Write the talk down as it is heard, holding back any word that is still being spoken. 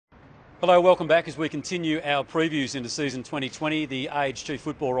Hello, welcome back as we continue our previews into season 2020. The Age Chief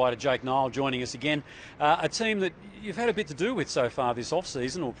football writer Jake Niall joining us again. A team that you've had a bit to do with so far this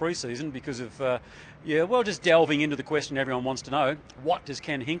off-season or pre-season because of, just delving into the question everyone wants to know. What does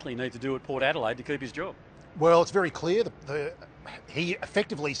Ken Hinkley need to do at Port Adelaide to keep his job? Well, it's very clear. He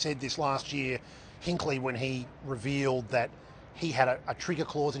effectively said this last year, Hinkley, when he revealed that he had a trigger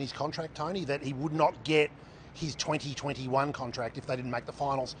clause in his contract, Tony, that he would not get his 2021 contract if they didn't make the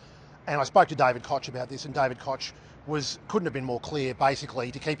finals. And I spoke to David Koch about this, and David Koch couldn't have been more clear.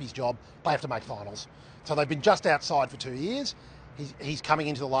 Basically, to keep his job, they have to make finals. So they've been just outside for 2 years. He's coming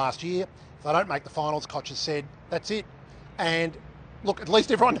into the last year. If they don't make the finals, Koch has said, that's it. And look, at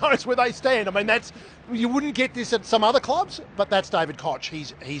least everyone knows where they stand. I mean, you wouldn't get this at some other clubs, but that's David Koch.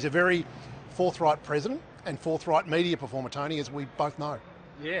 He's a very forthright president and forthright media performer, Tony, as we both know.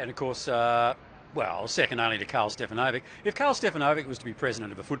 Yeah, and of course, second only to Karl Stefanovic. If Karl Stefanovic was to be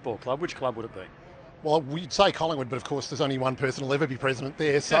president of a football club, which club would it be? Well, we'd say Collingwood, but of course there's only one person who'll ever be president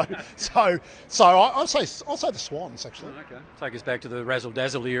there. So I'll say the Swans, actually. Oh, okay. Take us back to the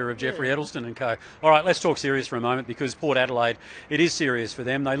razzle-dazzle era of Jeffrey Edelson and co. All right, let's talk serious for a moment because Port Adelaide, it is serious for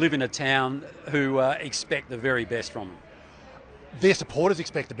them. They live in a town who expect the very best from them. Their supporters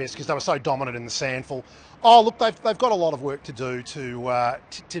expect the best because they were so dominant in the Sandful. Oh, look, they've got a lot of work to do to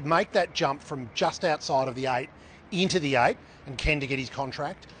make that jump from just outside of the 8 into the 8 and Ken to get his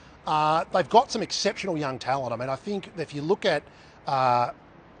contract. They've got some exceptional young talent. I mean, I think if you look at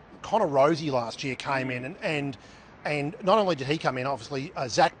Connor Rosie last year came in and not only did he come in, obviously,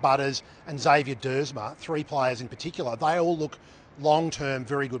 Zach Butters and Xavier Dersma, 3 players in particular, they all look long-term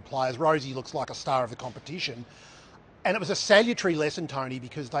very good players. Rosie looks like a star of the competition. And it was a salutary lesson, Tony,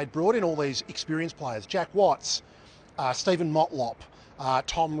 because they'd brought in all these experienced players. Jack Watts, Stephen Motlop,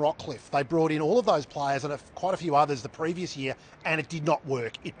 Tom Rockcliffe. They brought in all of those players and quite a few others the previous year, and it did not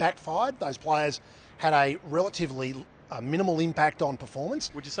work. It backfired. Those players had a relatively minimal impact on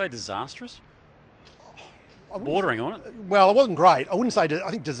performance. Would you say disastrous? Bordering on it. Well, it wasn't great. I wouldn't say. I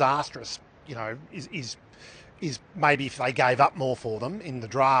think disastrous, is maybe if they gave up more for them in the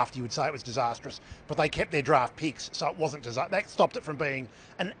draft, you would say it was disastrous. But they kept their draft picks, so it wasn't that stopped it from being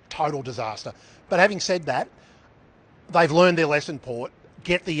a total disaster. But having said that, they've learned their lesson, Port.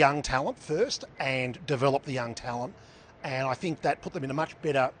 Get the young talent first and develop the young talent. And I think that put them in a much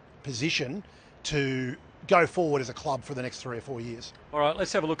better position to go forward as a club for the next 3 or 4 years. All right,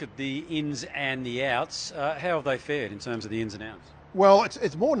 let's have a look at the ins and the outs. How have they fared in terms of the ins and outs? Well,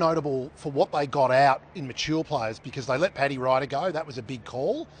 it's more notable for what they got out in mature players because they let Paddy Ryder go. That was a big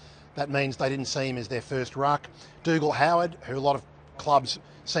call. That means they didn't see him as their first ruck. Dougal Howard, who a lot of clubs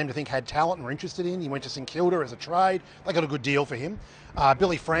seem to think had talent and were interested in. He went to St Kilda as a trade. They got a good deal for him.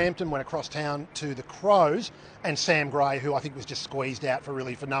 Billy Frampton went across town to the Crows, and Sam Gray, who I think was just squeezed out for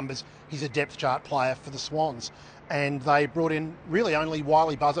numbers. He's a depth chart player for the Swans. And they brought in really only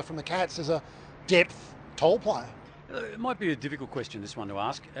Wiley Buzzer from the Cats as a depth tall player. It might be a difficult question, this one, to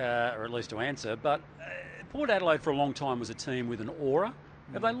ask, or at least to answer, but Port Adelaide for a long time was a team with an aura.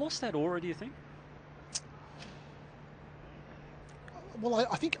 Have they lost that aura, do you think? Well,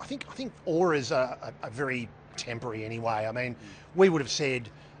 I think auras are very temporary anyway. I mean, we would have said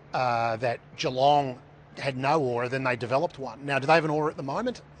that Geelong had no aura, then they developed one. Now, do they have an aura at the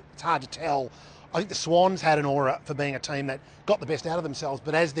moment? It's hard to tell. I think the Swans had an aura for being a team that got the best out of themselves,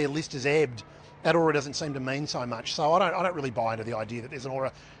 but as their list has ebbed, that aura doesn't seem to mean so much. So I don't really buy into the idea that there's an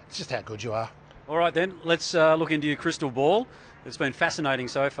aura. It's just how good you are. All right, then, let's look into your crystal ball. It's been fascinating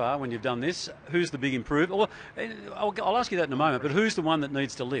so far when you've done this. Who's the big improver? Well, I'll ask you that in a moment, but who's the one that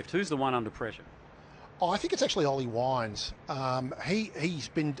needs to lift? Who's the one under pressure? Oh, I think it's actually Ollie Wines. He's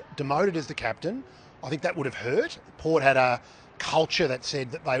been demoted as the captain. I think that would have hurt. Port had a culture that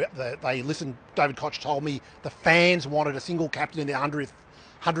said that they listened. David Koch told me the fans wanted a single captain in their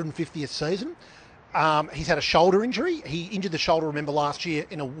 150th season. He's had a shoulder injury. He injured the shoulder, remember, last year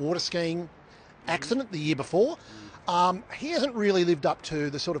in a water skiing accident the year before. He hasn't really lived up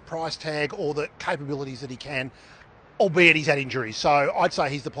to the sort of price tag or the capabilities that he can, albeit he's had injuries. So I'd say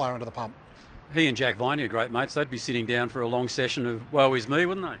he's the player under the pump. He and Jack Viney are great mates. They'd be sitting down for a long session of woe is me,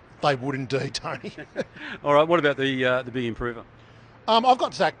 wouldn't they? They would indeed, Tony. All right, what about the big improver? I've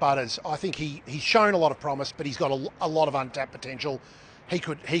got Zach Butters. I think he's shown a lot of promise, but he's got a lot of untapped potential. He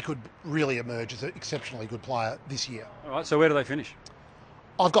could really emerge as an exceptionally good player this year. All right, so where do they finish?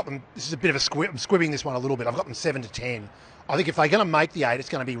 I've got them. This is a bit of a squib. I'm squibbing this one a little bit. I've got them 7 to 10. I think if they're going to make the 8, it's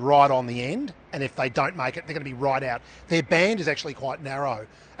going to be right on the end, and if they don't make it, they're going to be right out. Their band is actually quite narrow,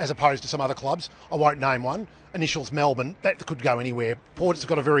 as opposed to some other clubs. I won't name one. Initials Melbourne. That could go anywhere. Port's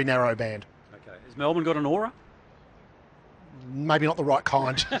got a very narrow band. Okay. Has Melbourne got an aura? maybe not the right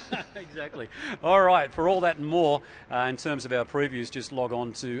kind. Exactly. All right, for all that and more, in terms of our previews, just log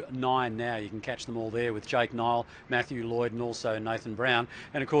on to 9 now. You can catch them all there with Jake Niall, Matthew Lloyd and also Nathan Brown.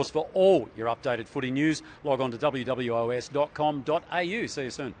 And of course, for all your updated footy news, log on to wwos.com.au. See you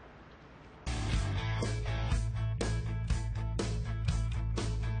soon.